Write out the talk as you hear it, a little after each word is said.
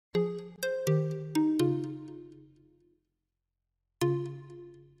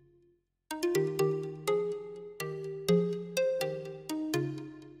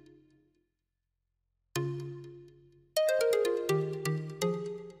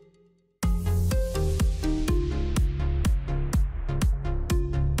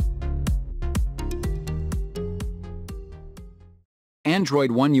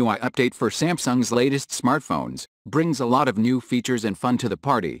Android One UI update for Samsung's latest smartphones brings a lot of new features and fun to the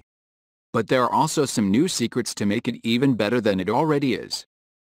party. But there are also some new secrets to make it even better than it already is.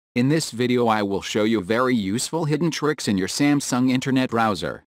 In this video I will show you very useful hidden tricks in your Samsung Internet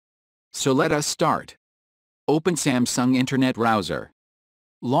browser. So let us start. Open Samsung Internet browser.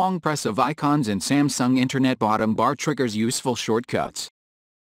 Long press of icons in Samsung Internet bottom bar triggers useful shortcuts.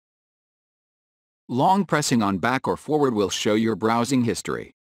 Long pressing on back or forward will show your browsing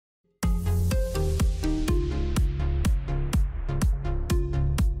history.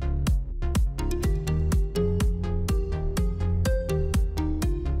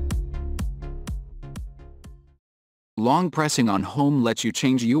 Long pressing on home lets you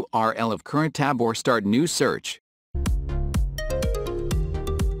change URL of current tab or start new search.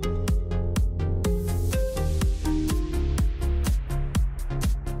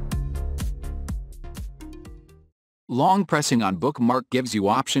 Long pressing on bookmark gives you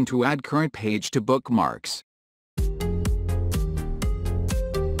option to add current page to bookmarks.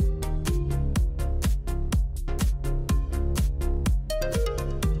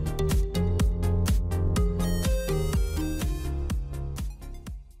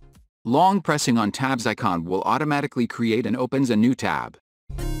 Long pressing on tabs icon will automatically create and opens a new tab.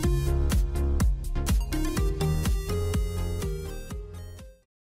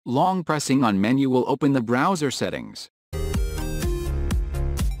 Long pressing on menu will open the browser settings.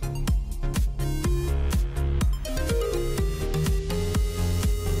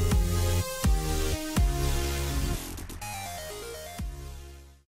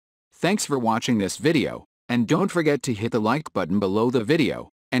 Thanks for watching this video, and don't forget to hit the like button below the video,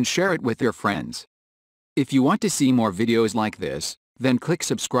 and share it with your friends. If you want to see more videos like this, then click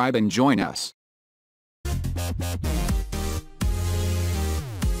subscribe and join us.